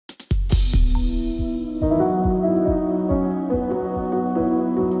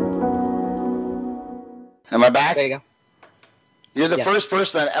back? There you go. You're the first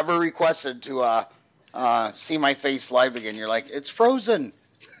person that ever requested to see my face live again. You're like, it's frozen.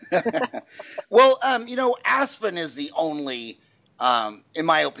 Well, Aspen is the only, in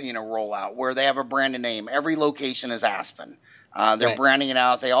my opinion, a rollout where they have a branded name. Every location is Aspen. They're branding it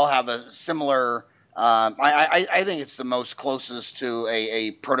out. They all have a similar. I think it's the most closest to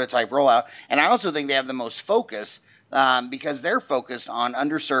a prototype rollout, and I also think they have the most focus because they're focused on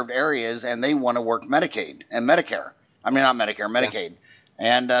underserved areas and they want to work Medicaid and Medicare. I mean, not Medicare, Medicaid,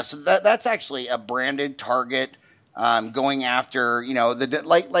 and so that's actually a branded target. Going after,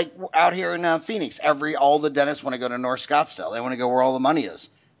 like out here in Phoenix, all the dentists want to go to North Scottsdale. They want to go where all the money is.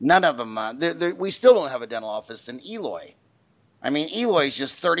 None of them. We still don't have a dental office in Eloy. I mean, Eloy is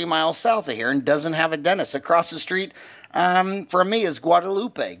just 30 miles south of here and doesn't have a dentist. Across the street from me is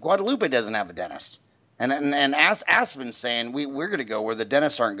Guadalupe. Guadalupe doesn't have a dentist. And Aspen's saying we're going to go where the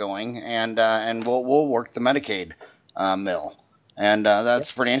dentists aren't going, and we'll work the Medicaid mill. And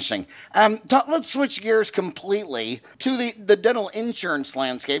that's pretty interesting. Let's switch gears completely to the dental insurance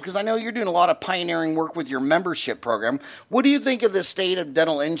landscape, because I know you're doing a lot of pioneering work with your membership program. What do you think of the state of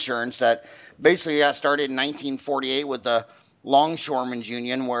dental insurance that basically got started in 1948 with the Longshoremen's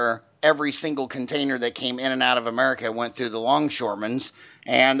Union, where every single container that came in and out of America went through the longshoremen's,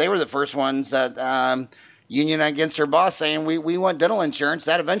 and they were the first ones that union against their boss saying we want dental insurance.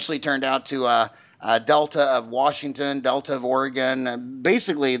 That eventually turned out to Delta of Washington, Delta of Oregon.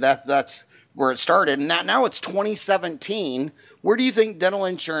 Basically, that's where it started. And now it's 2017. Where do you think dental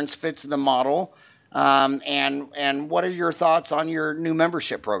insurance fits in the model? And what are your thoughts on your new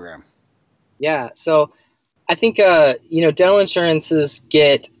membership program? Yeah, so I think dental insurances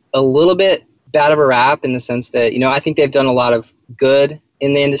get a little bit bad of a rap in the sense that I think they've done a lot of good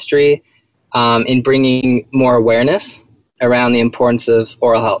in the industry in bringing more awareness around the importance of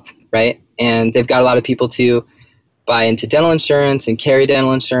oral health, right? And they've got a lot of people to buy into dental insurance and carry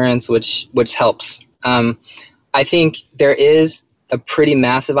dental insurance, which helps. I think there is a pretty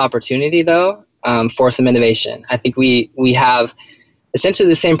massive opportunity, though, for some innovation. I think we have essentially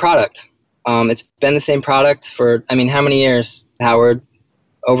the same product. It's been the same product for, how many years, Howard?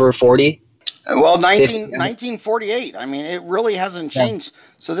 Over 40? Well, 1948. I mean, it really hasn't changed. Yeah.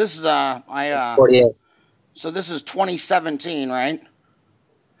 So this is 48. So this is 2017, right?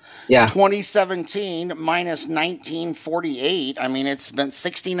 Yeah. 2017 minus 1948. I mean, it's been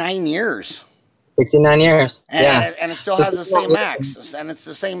 69 years. 69 years. And it still has the same max, and it's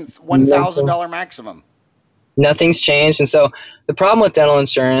the same $1,000 maximum. Nothing's changed. And so the problem with dental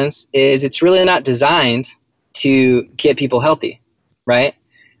insurance is it's really not designed to get people healthy, right?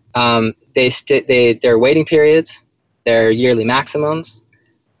 Their waiting periods, their yearly maximums,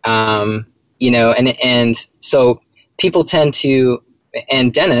 and so people tend to,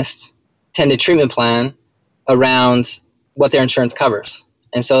 and dentists tend to treatment plan around what their insurance covers.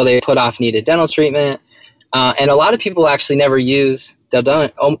 And so they put off needed dental treatment. And a lot of people actually never use,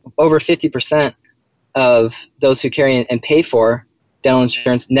 over 50% of those who carry and pay for dental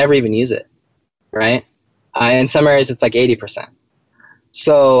insurance never even use it, right? In some areas, it's like 80%.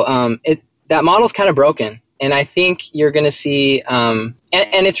 So that model's kind of broken. And I think you're going to see, and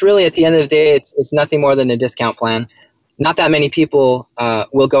it's really, at the end of the day, it's nothing more than a discount plan. Not that many people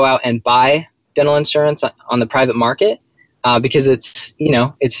will go out and buy dental insurance on the private market because it's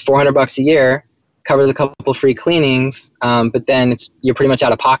 $400 a year, covers a couple free cleanings, but then you're pretty much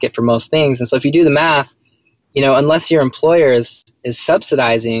out of pocket for most things. And so if you do the math, unless your employer is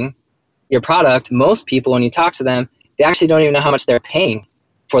subsidizing your product, most people, when you talk to them, they actually don't even know how much they're paying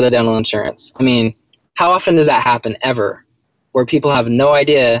for the dental insurance. I mean, how often does that happen ever, where people have no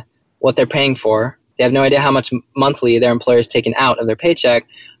idea what they're paying for? They have no idea how much monthly their employer is taking out of their paycheck,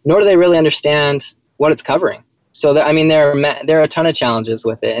 nor do they really understand what it's covering. So, there are a ton of challenges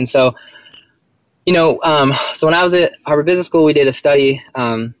with it. And so, so when I was at Harvard Business School, we did a study.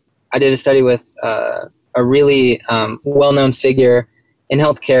 I did a study with a really well-known figure in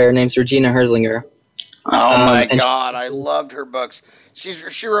healthcare named Regina Herzlinger. Oh my God, I loved her books.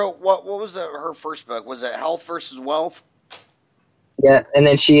 She wrote, what was her first book? Was it Health versus Wealth? Yeah, and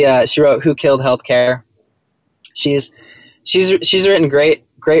then she wrote Who Killed Healthcare. She's written great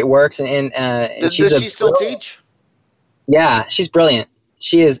works, and does she still teach? Yeah, she's brilliant.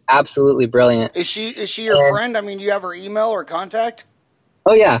 She is absolutely brilliant. Is she your friend? I mean, do you have her email or contact?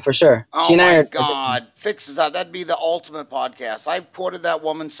 Oh yeah, for sure. Oh my God, fixes that. That'd be the ultimate podcast. I've quoted that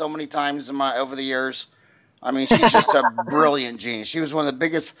woman so many times over the years. I mean, she's just a brilliant genius. She was one of the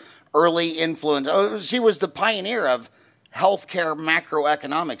biggest early influence. Oh, she was the pioneer of healthcare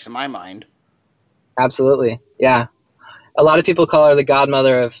macroeconomics, in my mind. Absolutely, yeah. A lot of people call her the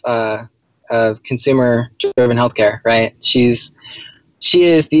godmother of of consumer-driven healthcare, right? She is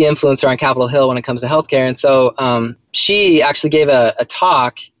the influencer on Capitol Hill when it comes to healthcare. And so she actually gave a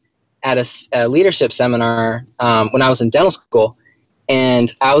talk at a leadership seminar when I was in dental school.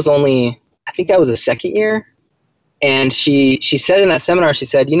 And I think that was a second year. And she said in that seminar, she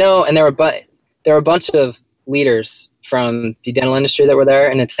said, and there were a bunch of leaders from the dental industry that were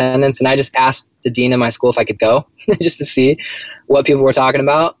there in attendance. And I just asked the dean of my school if I could go just to see what people were talking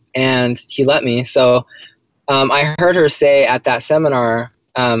about. And he let me. So I heard her say at that seminar,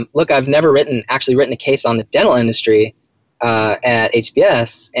 look, I've never written a case on the dental industry at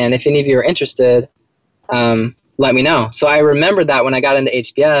HBS. And if any of you are interested, let me know. So I remembered that when I got into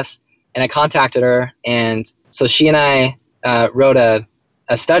HBS, and I contacted her. And so she and I wrote a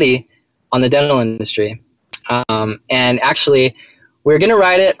study on the dental industry. And actually, we were going to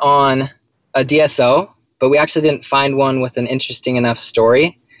write it on a DSO, but we actually didn't find one with an interesting enough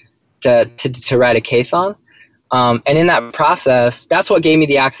story to write a case on. And in that process, that's what gave me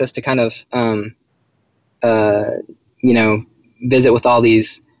the access to kind of, visit with all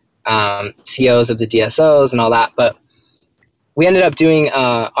these CEOs of the DSOs and all that. But we ended up doing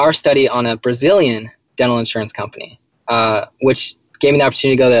our study on a Brazilian dental insurance company, which gave me the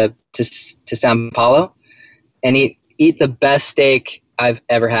opportunity to go to Sao Paulo and eat the best steak I've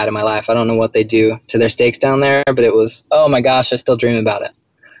ever had in my life. I don't know what they do to their steaks down there, but it was, oh my gosh, I still dream about it.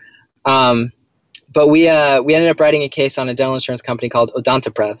 But we ended up writing a case on a dental insurance company called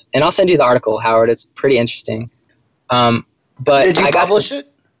Odontoprev. And I'll send you the article, Howard. It's pretty interesting. But did you publish it?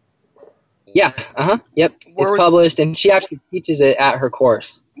 Yeah. Yep. It's published, and she actually teaches it at her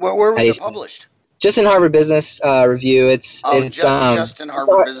course. Where was it published? Just in Harvard Business Review. It's just in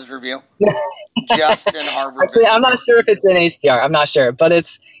Harvard Business Review. Just in Harvard. Actually, I'm not sure if it's in HBR. I'm not sure, but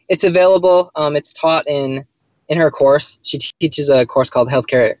it's available. It's taught in her course. She teaches a course called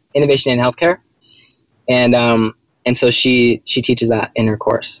Healthcare Innovation in Healthcare, and so she teaches that in her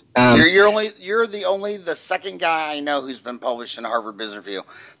course. You're the second guy I know who's been published in Harvard Business Review.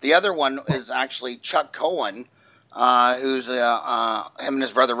 The other one is actually Chuck Cohen, who's him and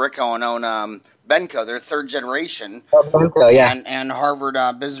his brother Rick Cohen own Benco. They're third generation. Benco, yeah. And Harvard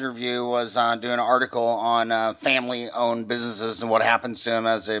Business Review was doing an article on family-owned businesses and what happens to them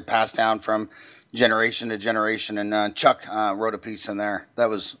as they pass down from generation to generation, and Chuck wrote a piece in there. That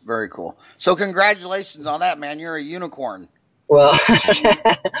was very cool. So congratulations on that, man. You're a unicorn. Well,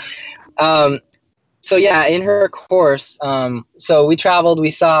 so yeah, in her course, so we traveled,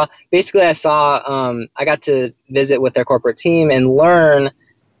 I got to visit with their corporate team and learn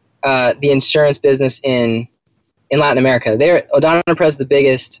the insurance business in Latin America. Odontoprev is the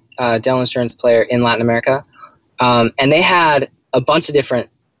biggest dental insurance player in Latin America, and they had a bunch of different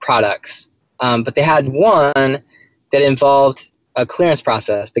products. But they had one that involved a clearance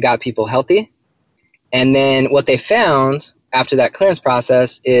process that got people healthy. And then what they found after that clearance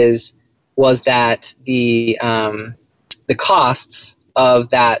process was that the costs of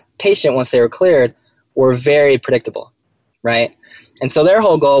that patient once they were cleared were very predictable, right? And so their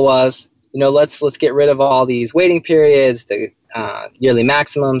whole goal was, let's get rid of all these waiting periods, the yearly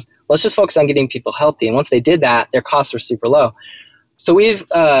maximums. Let's just focus on getting people healthy. And once they did that, their costs were super low. So we've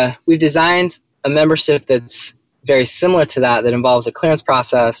designed a membership that's very similar to that involves a clearance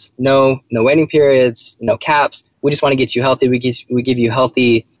process, no waiting periods, no caps. We just want to get you healthy. We give you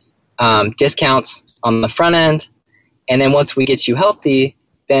healthy discounts on the front end, and then once we get you healthy,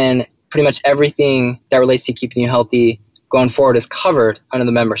 then pretty much everything that relates to keeping you healthy going forward is covered under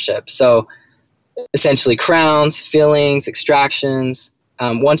the membership. So essentially, crowns, fillings, extractions.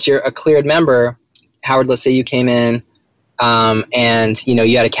 Once you're a cleared member, Howard, let's say you came in. And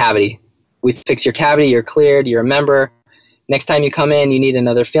you had a cavity. We fix your cavity, you're cleared, you're a member. Next time you come in, you need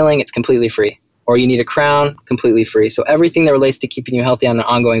another filling, it's completely free. Or you need a crown, completely free. So everything that relates to keeping you healthy on an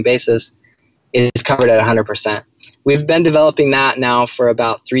ongoing basis is covered at 100%. We've been developing that now for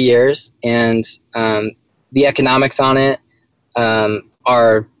about 3 years, and the economics on it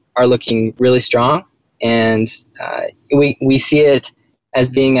are looking really strong. And we see it as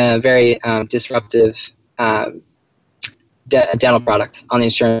being a very disruptive dental product on the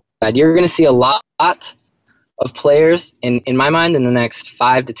insurance side. You're going to see a lot of players in my mind in the next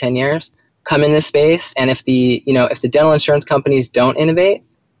 5 to 10 years come in this space, and if the dental insurance companies don't innovate,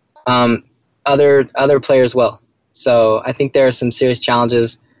 other players will. So I think there are some serious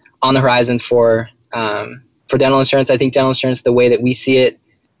challenges on the horizon for dental insurance. I think dental insurance, the way that we see it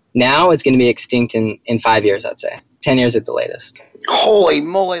now, is going to be extinct in 5 years, I'd say. 10 years at the latest. Holy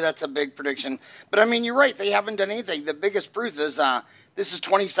moly, that's a big prediction. But I mean, you're right. They haven't done anything. The biggest proof is this is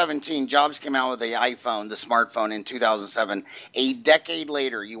 2017. Jobs came out with the iPhone, the smartphone, in 2007. A decade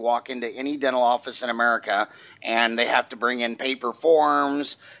later, you walk into any dental office in America, and they have to bring in paper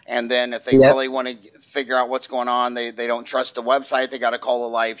forms. And then if they really want to figure out what's going on, they don't trust the website. They got to call a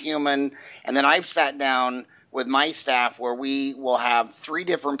live human. And then I've sat down with my staff where we will have 3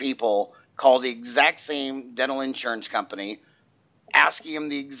 different people call the exact same dental insurance company, asking them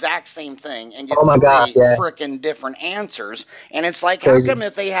the exact same thing, and get 3 freaking different answers. And it's like, how come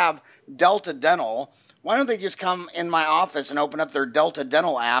if they have Delta Dental, why don't they just come in my office and open up their Delta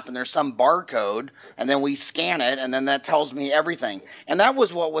Dental app, and there's some barcode, and then we scan it, and then that tells me everything. And that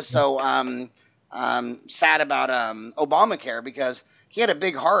was what was so sad about Obamacare, because he had a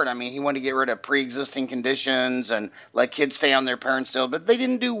big heart. I mean, he wanted to get rid of pre-existing conditions and let kids stay on their parents' still, but they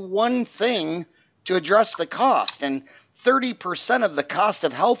didn't do one thing to address the cost. And 30% of the cost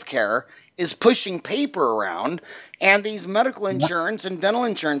of healthcare is pushing paper around, and these medical insurance and dental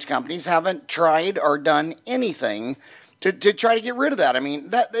insurance companies haven't tried or done anything to try to get rid of that. I mean,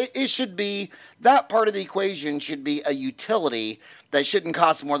 that part of the equation should be a utility that shouldn't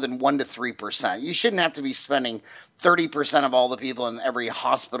cost more than 1 to 3%. You shouldn't have to be spending 30% of all the people in every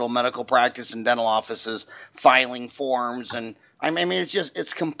hospital, medical practice, and dental offices filing forms. And I mean,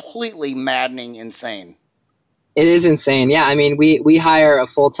 it's completely maddening, insane. It is insane. Yeah, I mean, we hire a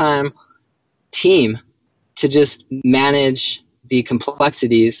full-time team to just manage the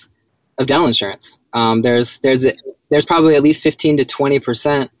complexities of dental insurance. There's probably at least 15 to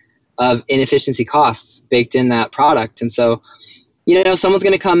 20% of inefficiency costs baked in that product. And so, someone's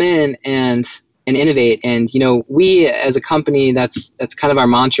going to come in and innovate. And, we as a company, that's kind of our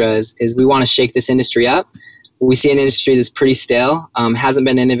mantra is we want to shake this industry up. We see an industry that's pretty stale, hasn't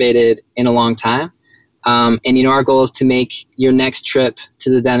been innovated in a long time. And our goal is to make your next trip to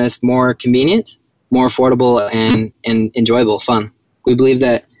the dentist more convenient, more affordable, and enjoyable, fun. We believe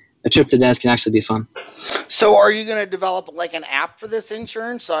that a trip to the dentist can actually be fun. So are you going to develop like an app for this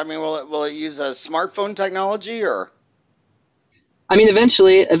insurance? So, I mean, will it use a smartphone technology, or? I mean,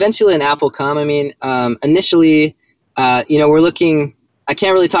 eventually an app will come. I mean, initially, we're looking, I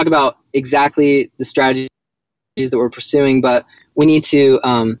can't really talk about exactly the strategies that we're pursuing, but we need to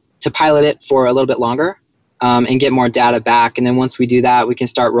pilot it for a little bit longer and get more data back. And then once we do that, we can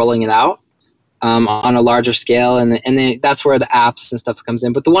start rolling it out on a larger scale. And then that's where the apps and stuff comes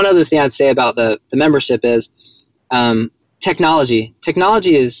in. But the one other thing I'd say about the membership is technology.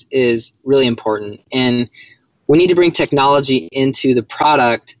 Technology is really important. And we need to bring technology into the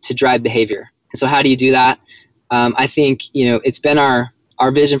product to drive behavior. And so how do you do that? I think, it's been our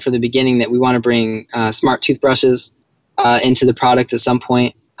vision from the beginning that we want to bring smart toothbrushes into the product at some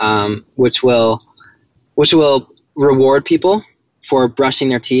point. Which will reward people for brushing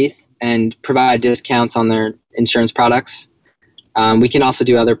their teeth and provide discounts on their insurance products. We can also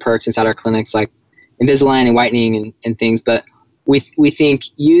do other perks inside our clinics like Invisalign and whitening and things, but we think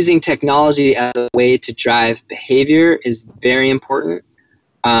using technology as a way to drive behavior is very important.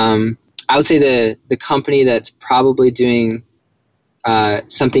 I would say the company that's probably doing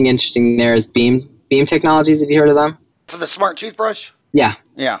something interesting there is Beam Technologies. Have you heard of them? For the smart toothbrush? Yeah.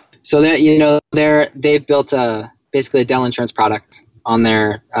 So they've built basically a dental insurance product on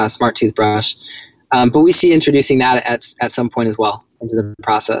their smart toothbrush, but we see introducing that at some point as well into the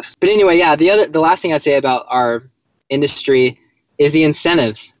process. But anyway, yeah. The last thing I'd say about our industry is the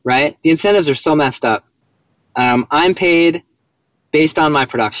incentives. Right, the incentives are so messed up. I'm paid based on my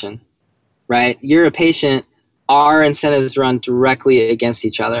production. Right, you're a patient. Our incentives run directly against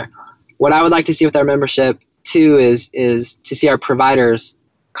each other. What I would like to see with our membership too is to see our providers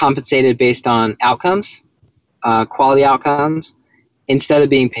compensated based on outcomes, quality outcomes, instead of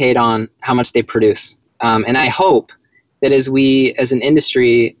being paid on how much they produce. And I hope that as an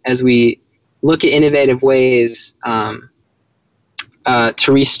industry, as we look at innovative ways to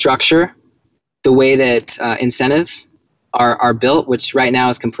restructure the way that incentives are built, which right now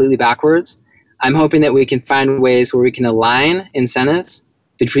is completely backwards, I'm hoping that we can find ways where we can align incentives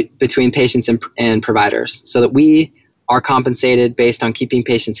between patients and providers so that we are compensated based on keeping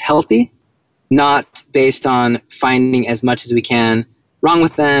patients healthy, not based on finding as much as we can wrong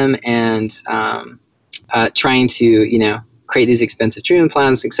with them and trying to, create these expensive treatment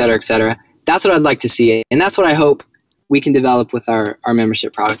plans, et cetera, et cetera. That's what I'd like to see. And that's what I hope we can develop with our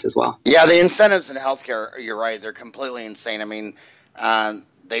membership product as well. Yeah, the incentives in healthcare, you're right, they're completely insane. I mean,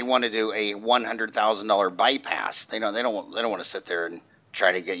 they want to do a $100,000 bypass. They don't want to sit there and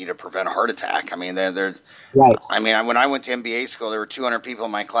try to get you to prevent a heart attack. I mean, they're right. I mean, when I went to MBA school, there were 200 people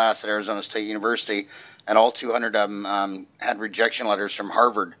in my class at Arizona State University, and all 200 of them had rejection letters from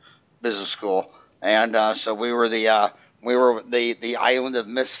Harvard Business School. And so we were the We were the island of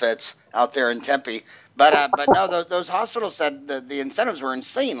misfits out there in Tempe. But no, those hospitals said the incentives were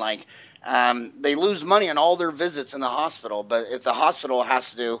insane. Like, they lose money on all their visits in the hospital, but if the hospital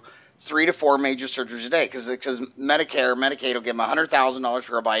has to do 3 to 4 major surgeries a day, because Medicaid will give them $100,000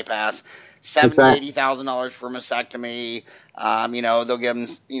 for a bypass, $80,000 for a mastectomy. They'll give them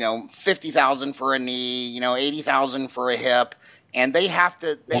 $50,000 for a knee, $80,000 for a hip, and they have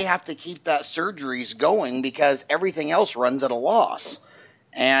to keep that surgeries going because everything else runs at a loss.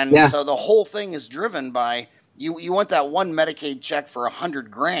 And so the whole thing is driven by you want that one Medicaid check for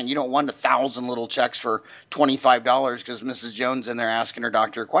 $100,000. You don't want 1,000 little checks for $25 because Mrs. Jones in there asking her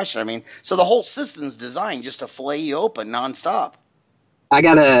doctor a question. I mean, so the whole system's designed just to fillet you open nonstop. I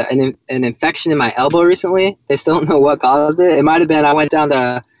got an infection in my elbow recently. They still don't know what caused it. It might have been I went down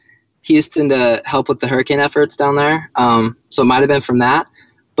to Houston to help with the hurricane efforts down there. So it might have been from that.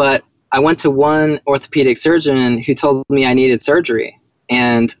 But I went to one orthopedic surgeon who told me I needed surgery.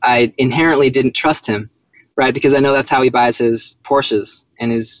 And I inherently didn't trust him, right? Because I know that's how he buys his Porsches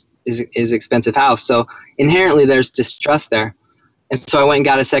and his expensive house. So inherently there's distrust there. And so I went and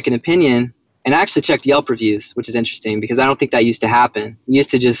got a second opinion and I actually checked Yelp reviews, which is interesting because I don't think that used to happen. You used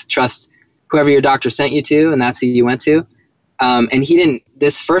to just trust whoever your doctor sent you to and that's who you went to. And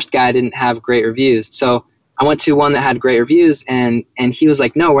this first guy didn't have great reviews. So I went to one that had great reviews and he was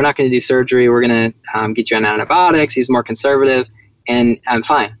like, no, we're not going to do surgery. We're going to get you on antibiotics. He's more conservative. And I'm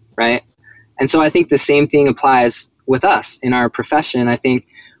fine, right? And so I think the same thing applies with us in our profession. I think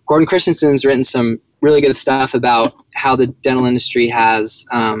Gordon Christensen's written some really good stuff about how the dental industry has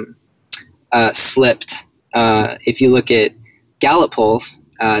slipped. If you look at Gallup polls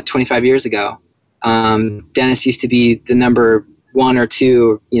 25 years ago, dentists used to be the number 1 or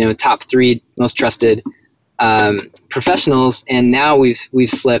 2, top 3 most trusted professionals, and now we've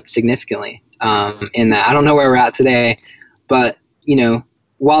slipped significantly in that. I don't know where we're at today, but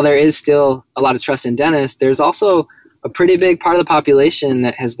while there is still a lot of trust in dentists, there's also a pretty big part of the population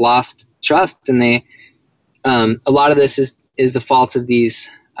that has lost trust, and a lot of this is the fault of these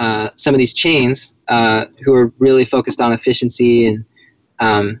some of these chains who are really focused on efficiency and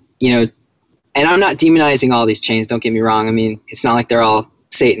and I'm not demonizing all these chains. Don't get me wrong. I mean, it's not like they're all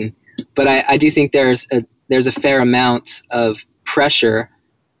Satan, but I do think there's a fair amount of pressure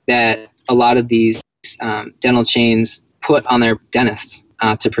that a lot of these dental chains put on their dentists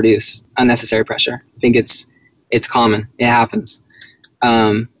to produce unnecessary pressure. I think it's common. It happens.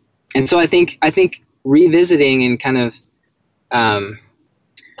 And so I think revisiting and kind of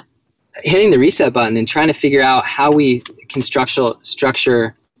hitting the reset button and trying to figure out how we can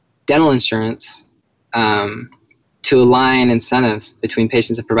structure dental insurance to align incentives between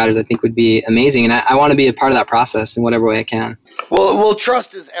patients and providers, I think would be amazing. And I want to be a part of that process in whatever way I can. Well,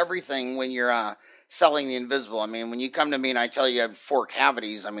 trust is everything when you're selling the invisible. I mean, when you come to me and I tell you have 4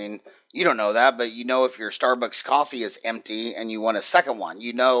 cavities, I mean, you don't know that, but if your Starbucks coffee is empty and you want a second one,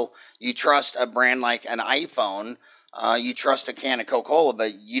 you trust a brand like an iPhone, you trust a can of Coca-Cola,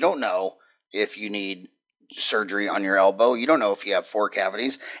 but you don't know if you need surgery on your elbow. You don't know if you have 4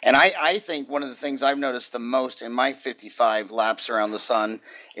 cavities. And I think one of the things I've noticed the most in my 55 laps around the sun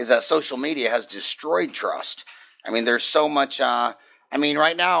is that social media has destroyed trust. I mean, there's so much...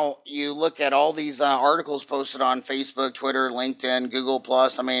 right now, you look at all these articles posted on Facebook, Twitter, LinkedIn, Google+.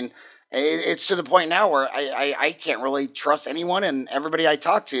 I mean, it's to the point now where I can't really trust anyone and everybody I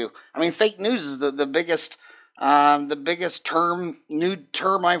talk to. I mean, fake news is the biggest new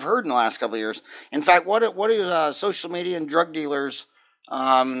term I've heard in the last couple of years. In fact, what do social media and drug dealers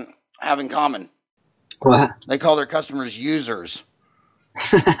have in common? What? They call their customers users.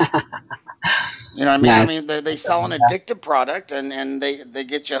 You know what I mean? Nice. I mean, they sell an addictive product and they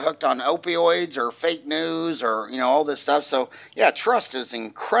get you hooked on opioids or fake news or, all this stuff. So, yeah, trust is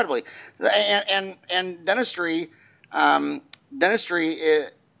incredibly... And dentistry, a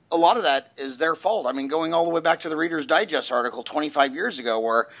lot of that is their fault. I mean, going all the way back to the Reader's Digest article 25 years ago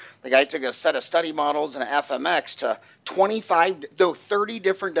where the guy took a set of study models and an FMX to 30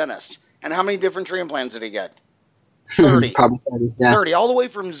 different dentists. And how many different treatment plans did he get? 30. Probably 30, yeah. 30, all the way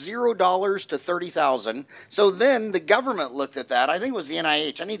from $0 to 30,000. So then the government looked at that. I think it was the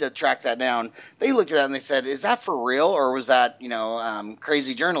NIH. I need to track that down. They looked at that and they said, is that for real or was that,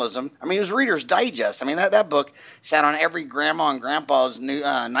 crazy journalism? I mean, it was Reader's Digest. I mean, that book sat on every grandma and grandpa's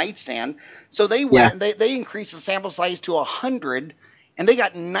nightstand. So they went, they increased the sample size to 100 and they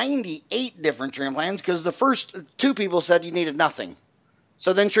got 98 different treatment plans because the first 2 people said you needed nothing.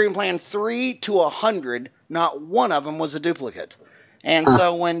 So then treatment plan 3 to 100, not one of them was a duplicate. And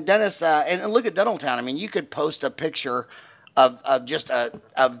so when dentists, and look at Dentaltown, I mean, you could post a picture of just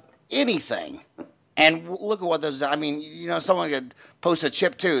of anything, And look at what those. I mean, someone could post a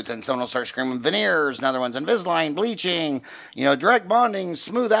chipped tooth, and someone will start screaming veneers. Another one's Invisalign, bleaching, direct bonding,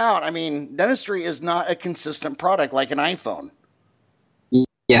 smooth out. I mean, dentistry is not a consistent product like an iPhone.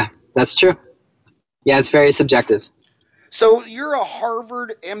 Yeah, that's true. Yeah, it's very subjective. So you're a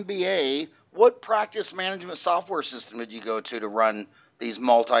Harvard MBA. What practice management software system did you go to run these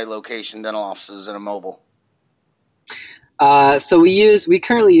multi-location dental offices in a mobile? So we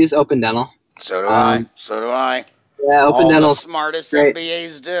currently use Open Dental. So do I. So do I. Yeah, Open Dental. All the smartest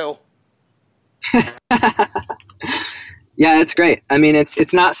MBAs do. Yeah, it's great. I mean,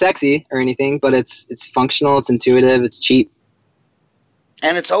 it's not sexy or anything, but it's functional, it's intuitive, it's cheap.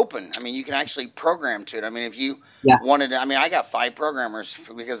 And it's open. I mean, you can actually program to it. I mean, if you wanted to, I mean, I got 5 programmers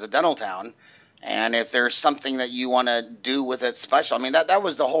because of Dentaltown. And if there's something that you want to do with it special, I mean, that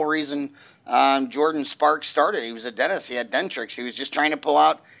was the whole reason Jordan Sparks started. He was a dentist. He had Dentrix. He was just trying to pull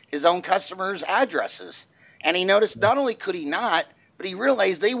out his own customers' addresses. And he noticed not only could he not, but he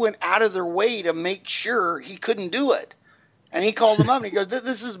realized they went out of their way to make sure he couldn't do it. And he called them up and he goes,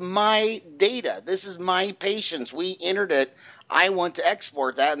 this is my data. This is my patients. We entered it. I want to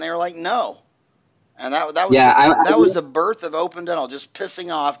export that. And they were like, no. And that was the birth of Open Dental, just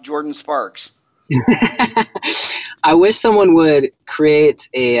pissing off Jordan Sparks. I wish someone would create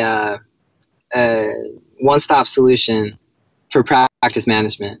a one-stop solution for practice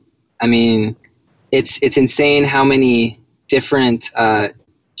management. I mean, it's insane how many different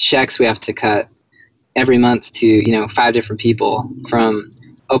checks we have to cut every month to 5 different people, from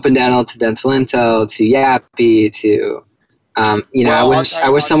Open Dental to Dentaltown to Yappy to I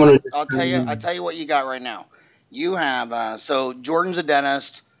wish someone would. I'll tell you what you got right now. You have so Jordan's a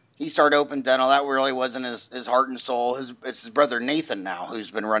dentist. He started Open Dental. That really wasn't his heart and soul. It's his brother Nathan now,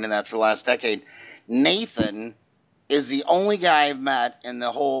 who's been running that for the last decade. Nathan is the only guy I've met in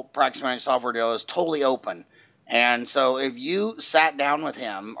the whole practice management software deal is totally open. And so if you sat down with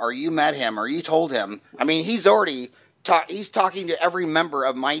him, or you met him, or you told him, I mean, he's already he's talking to every member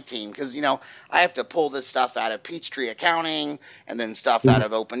of my team, because I have to pull this stuff out of Peachtree Accounting and then stuff out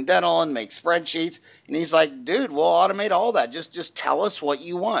of Open Dental and make spreadsheets. And he's like, dude, we'll automate all that. Just tell us what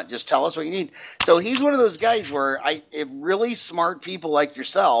you want. Just tell us what you need. So he's one of those guys where if really smart people like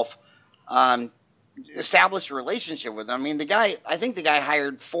yourself establish a relationship with him. I mean, I think the guy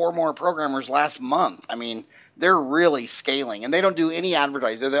hired 4 more programmers last month. I mean, they're really scaling, and they don't do any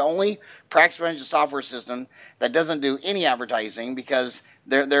advertising. They're the only practice management software system that doesn't do any advertising, because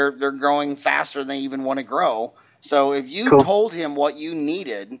they're growing faster than they even want to grow. So if you told him what you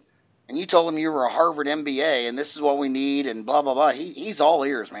needed, and you told him you were a Harvard MBA and this is what we need and blah blah blah, he's all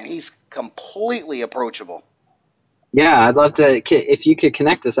ears, man. He's completely approachable. Yeah, I'd love to. If you could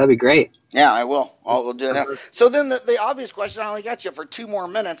connect us, that'd be great. Yeah, I will. I'll do it now. So then the obvious question, I only got you for 2 more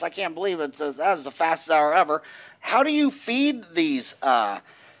minutes. I can't believe it. Says that was the fastest hour ever. How do you feed these,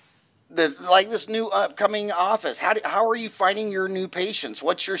 this new upcoming office? How are you finding your new patients?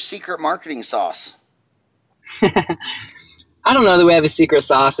 What's your secret marketing sauce? I don't know that we have a secret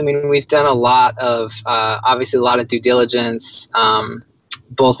sauce. I mean, we've done a lot of, obviously a lot of due diligence,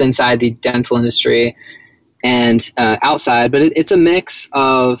 both inside the dental industry and outside, but it's a mix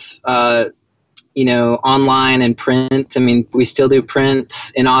of online and print. I mean, we still do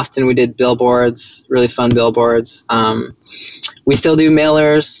print. In Austin, we did billboards, really fun billboards. We still do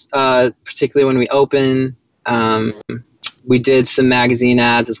mailers, particularly when we open. We did some magazine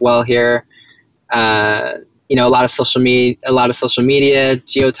ads as well here. A lot of social media,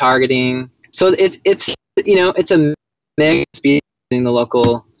 geo-targeting. So it's a mix between the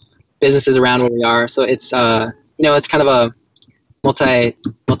local businesses around where we are. So it's it's kind of a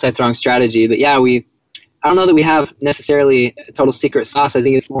multi-pronged strategy. But yeah, I don't know that we have necessarily a total secret sauce. I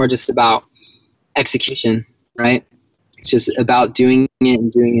think it's more just about execution, right? It's just about doing it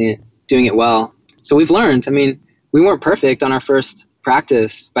and doing it well. So we've learned. I mean, we weren't perfect on our first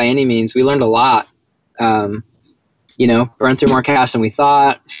practice by any means. We learned a lot. Burned through more cash than we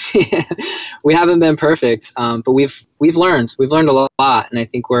thought. We haven't been perfect, but we've learned. We've learned a lot, and I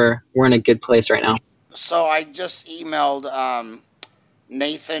think we're in a good place right now. So I just emailed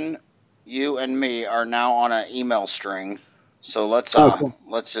Nathan. You and me are now on an email string. So let's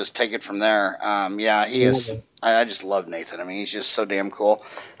just take it from there. He is. I just love Nathan. I mean, he's just so damn cool.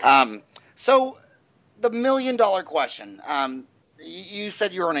 So the $1 million question. You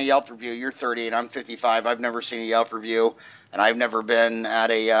said you were on a Yelp review. You're 38. I'm 55. I've never seen a Yelp review, and I've never been at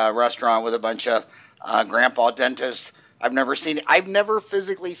a restaurant with a bunch of grandpa dentists. I've never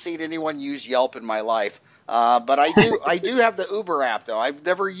physically seen anyone use Yelp in my life. But I do have the Uber app, though. I've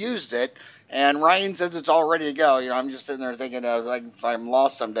never used it, and Ryan says it's all ready to go. I'm just sitting there thinking of if I'm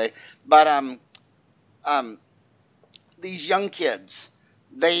lost someday. But these young kids,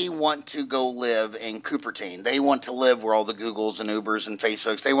 they want to go live in Cupertine. They want to live where all the Googles and Ubers and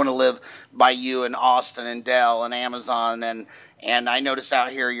Facebooks. They want to live by you in Austin and Dell and Amazon. And I notice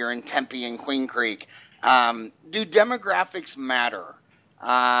out here you're in Tempe and Queen Creek. Do demographics matter?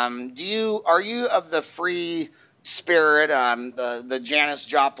 Are you of the free spirit? The Janis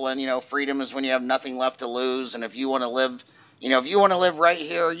Joplin, freedom is when you have nothing left to lose. And if you want to live, if you want to live right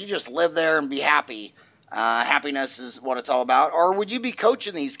here, you just live there and be happy. Happiness is what it's all about. Or would you be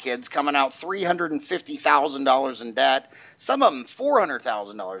coaching these kids coming out $350,000 in debt, some of them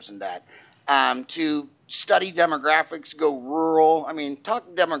 $400,000 in debt, to study demographics, go rural? I mean,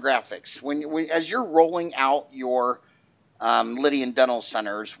 talk demographics. As you're rolling out your Lydian dental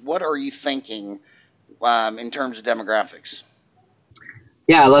centers, what are you thinking in terms of demographics?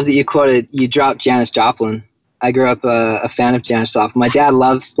 Yeah, I love that you dropped Janis Joplin. I grew up a fan of Janis Joplin. My dad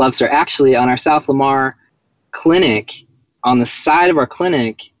loves her. Actually, on our South Lamar clinic, on the side of our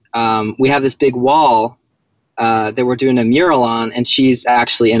clinic, we have this big wall that we're doing a mural on, and she's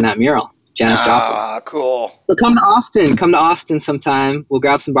actually in that mural, Janis Joplin. Ah, cool. So come to Austin sometime. We'll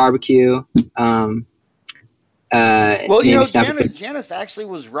grab some barbecue. Well, Janis actually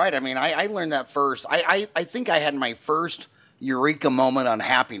was right. I mean, I learned that first. I think I had my first eureka moment on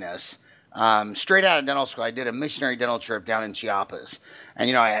happiness. Straight out of dental school, I did a missionary dental trip down in Chiapas. And,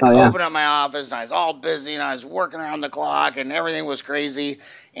 I had opened up my office, and I was all busy, and I was working around the clock, and everything was crazy.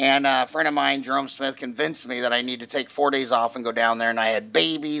 And a friend of mine, Jerome Smith, convinced me that I need to take 4 days off and go down there. And I had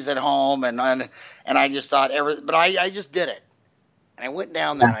babies at home, and I just thought, but I just did it. And I went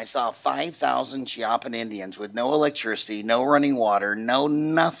down there, and I saw 5,000 Chiapan Indians with no electricity, no running water, no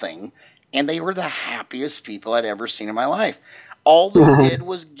nothing. And they were the happiest people I'd ever seen in my life. All they did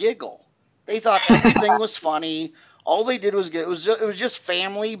was giggle. They thought everything was funny. All they did was it was just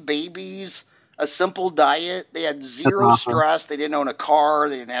family, babies, a simple diet. They had zero stress. They didn't own a car.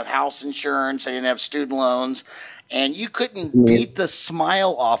 They didn't have house insurance. They didn't have student loans. And you couldn't beat the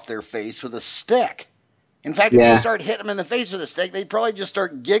smile off their face with a stick. In fact, if you start hitting them in the face with a stick, they'd probably just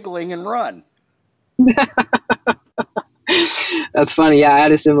start giggling and run. That's funny. Yeah, I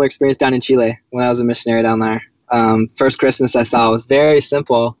had a similar experience down in Chile when I was a missionary down there. First Christmas I saw was very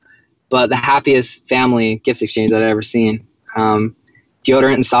simple, but the happiest family gift exchange I'd ever seen.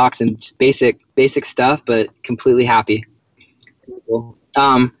 Deodorant and socks and just basic stuff, but completely happy. But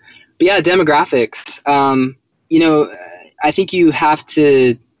yeah, demographics. I think you have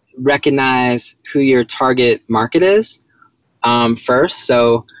to recognize who your target market is first.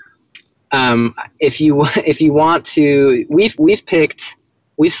 So if you want to,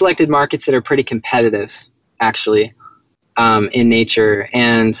 we've selected markets that are pretty competitive, actually, in nature.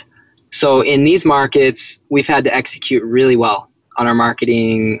 And so in these markets, we've had to execute really well on our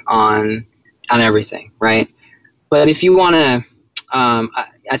marketing, on everything, right? But if you want to,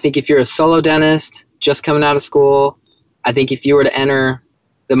 I think if you're a solo dentist just coming out of school, I think if you were to enter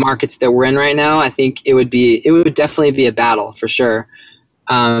the markets that we're in right now, I think it would definitely be a battle for sure.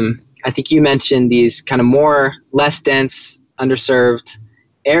 I think you mentioned these kind of less dense, underserved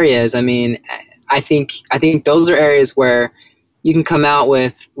areas. I mean, I think those are areas where you can come out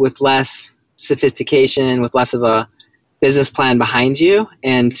with less sophistication, with less of a business plan behind you,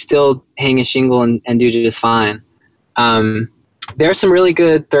 and still hang a shingle and do just fine. There are some really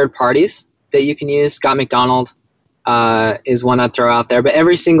good third parties that you can use. Scott McDonald is one I'd throw out there. But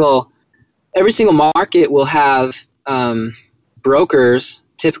every single market will have brokers,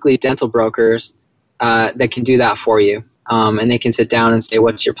 typically dental brokers, that can do that for you. And they can sit down and say,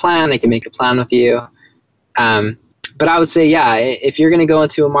 what's your plan? They can make a plan with you. But I would say, yeah, if you're going to go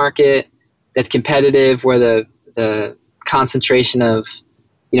into a market that's competitive, where the concentration of,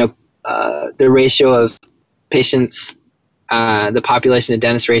 the ratio of patients, the population to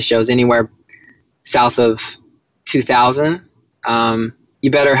dentist ratio is anywhere south of 2,000,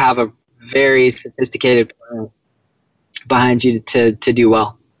 you better have a very sophisticated plan behind you to do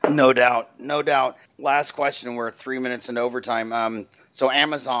well. No doubt. Last question. We're 3 minutes into overtime. So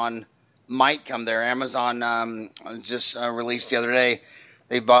Amazon might come there. Amazon just released the other day.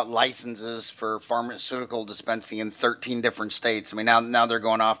 They bought licenses for pharmaceutical dispensing in 13 different states. I mean, now they're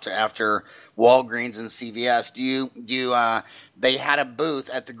going after Walgreens and CVS. They had a booth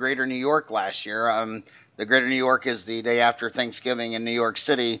at the Greater New York last year. The Greater New York is the day after Thanksgiving in New York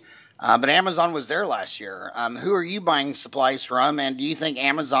City. But Amazon was there last year. Who are you buying supplies from? And do you think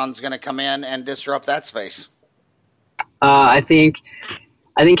Amazon's going to come in and disrupt that space? I think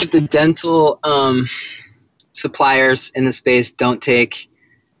if the dental suppliers in the space don't take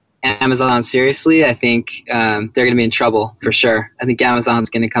Amazon seriously, I think they're going to be in trouble for sure. I think Amazon's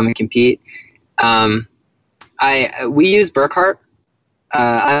going to come and compete. We use Burkhart.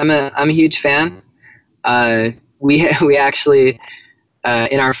 I'm a huge fan. We actually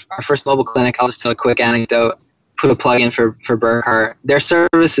in our first mobile clinic. I'll just tell a quick anecdote. Put a plug in for Burkhart. Their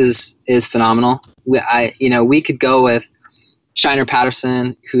service is phenomenal. We could go with Shiner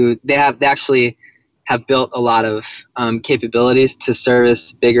Patterson, who they actually have built a lot of capabilities to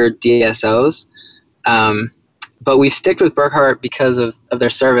service bigger DSOs. But we've sticked with Burkhart because of their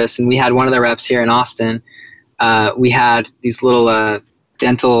service. And we had one of the reps here in Austin. We had these little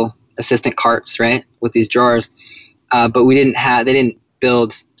dental assistant carts, right, with these drawers. But they didn't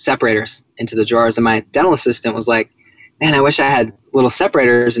build separators into the drawers. And my dental assistant was like, man, I wish I had little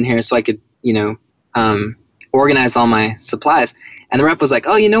separators in here so I could, organize all my supplies. And the rep was like,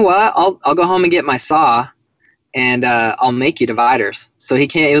 oh, you know what? I'll go home and get my saw and I'll make you dividers. So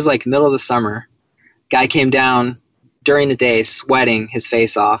it was like middle of the summer. Guy came down during the day sweating his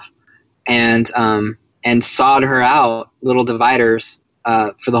face off and sawed her out little dividers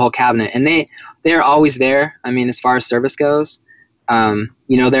for the whole cabinet. And they're always there. I mean, as far as service goes,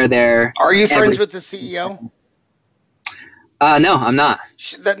 they're there. Are you friends with the CEO? No, I'm not.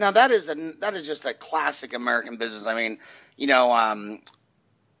 Now that is just a classic American business. I mean,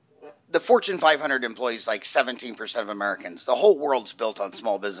 the Fortune 500 employs like 17% of Americans. The whole world's built on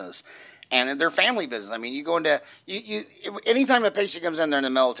small business, and they're family business. I mean, you go into anytime a patient comes in, they're in the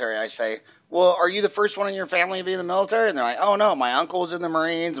military. I say, well, are you the first one in your family to be in the military? And they're like, oh no, my uncle was in the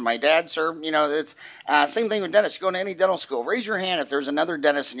Marines and my dad served. It's same thing with dentists. You go into any dental school, raise your hand if there's another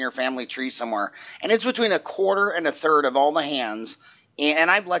dentist in your family tree somewhere. And it's between a quarter and a third of all the hands. And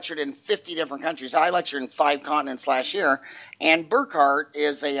I've lectured in 50 different countries. I lectured in 5 continents last year. And Burkhart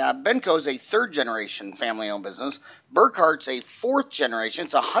is Benco's a 3rd generation family owned business. Burkhart's a 4th generation.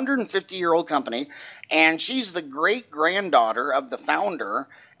 It's a 150-year-old company. And she's the great granddaughter of the founder.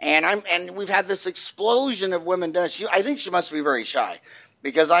 And we've had this explosion of women dentists. I think she must be very shy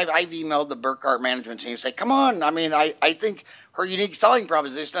because I've emailed the Burkhart management team and say, come on. I mean, I think her unique selling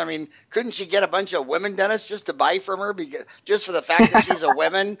proposition, I mean, couldn't she get a bunch of women dentists just to buy from her just for the fact that she's a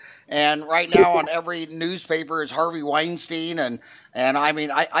woman? And right now on every newspaper is Harvey Weinstein. And I mean,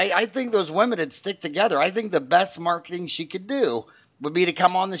 I think those women would stick together. I think the best marketing she could do would be to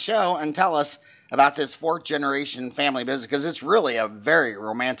come on the show and tell us about this 4th generation family business, because it's really a very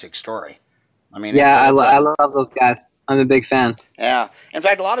romantic story. I mean, I love those guys. I'm a big fan. Yeah. In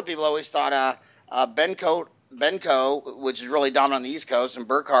fact, a lot of people always thought Benco, which is really dominant on the East Coast, and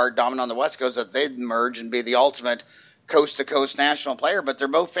Burkhart dominant on the West Coast, that they'd merge and be the ultimate coast-to-coast national player. But they're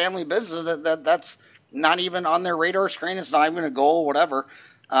both family businesses. That's not even on their radar screen. It's not even a goal, whatever.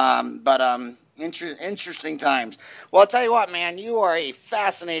 Interesting times. Well, I'll tell you what, man, you are a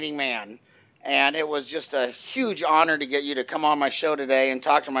fascinating man. And it was just a huge honor to get you to come on my show today and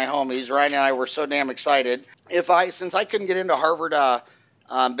talk to my homies. Ryan and I were so damn excited. Since I couldn't get into Harvard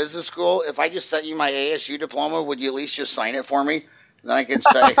Business School, if I just sent you my ASU diploma, would you at least just sign it for me? Then I could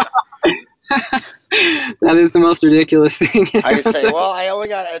say... That is the most ridiculous thing. I could say, well, I only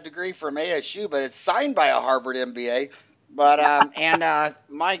got a degree from ASU, but it's signed by a Harvard MBA. But,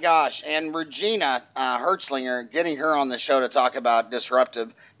 my gosh, and Regina Hertzlinger, getting her on the show to talk about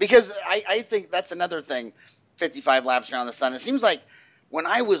disruptive, because I think that's another thing, 55 laps around the sun. It seems like when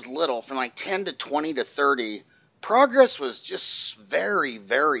I was little, from like 10 to 20 to 30, progress was just very,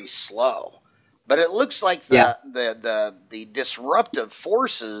 very slow. But it looks like the disruptive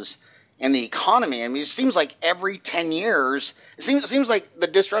forces in the economy, I mean, it seems like every 10 years, it seems like the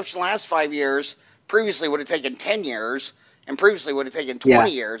disruption the last 5 years previously would have taken 10 years, and previously would have taken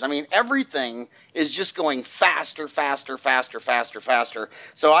 20 years. I mean, everything is just going faster. So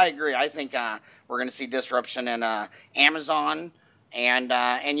I agree. I think we're going to see disruption in Amazon, and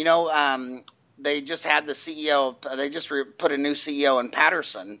they just had the CEO. They just put a new CEO in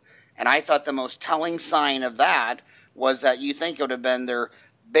Patterson, and I thought the most telling sign of that was that you think it would have been their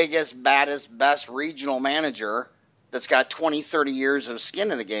biggest, baddest, best regional manager that's got 20, 30 years of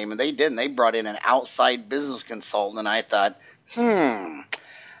skin in the game, and they didn't. They brought in an outside business consultant, and I thought,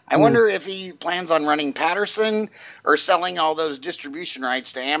 I wonder if he plans on running Patterson or selling all those distribution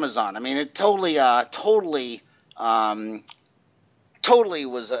rights to Amazon. I mean, it totally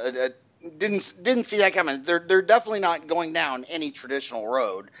was didn't see that coming. They're definitely not going down any traditional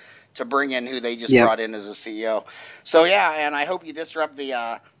road to bring in who they just brought in as a CEO. So and I hope you disrupt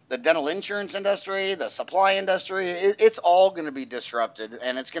the dental insurance industry, the supply industry. It's all going to be disrupted,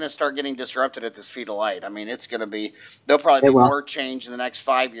 and it's going to start getting disrupted at the speed of light. I mean, there'll probably be more change in the next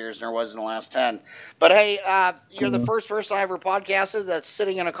 5 years than there was in the last 10. But hey, you're the first person I ever podcasted that's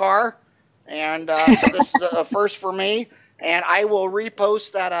sitting in a car, and so this is a first for me. And I will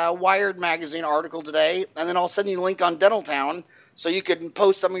repost that Wired magazine article today, and then I'll send you a link on Dentaltown so you can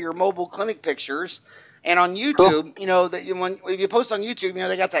post some of your mobile clinic pictures. And on YouTube, cool. If you post on YouTube,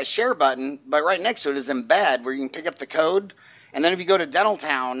 they got that share button, but right next to it is embed where you can pick up the code. And then if you go to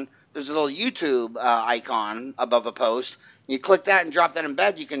Dentaltown, there's a little YouTube icon above a post. You click that and drop that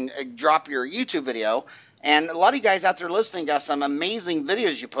embed. You can drop your YouTube video. And a lot of you guys out there listening got some amazing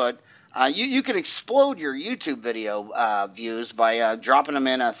videos you put. You can explode your YouTube video views by dropping them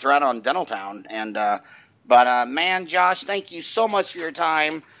in a thread on Dentaltown. But man, Josh, thank you so much for your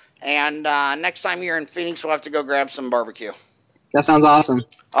time. And next time you're in Phoenix, we'll have to go grab some barbecue. That sounds awesome.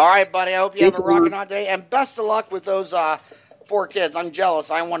 All right, buddy. I hope you have a rocking hot day. And best of luck with those 4 kids. I'm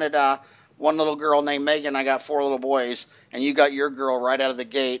jealous. I wanted one little girl named Megan. I got 4 little boys. And you got your girl right out of the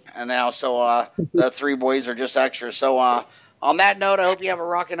gate. And now, so the 3 boys are just extras. So on that note, I hope you have a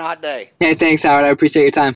rocking hot day. Hey, thanks, Howard. I appreciate your time.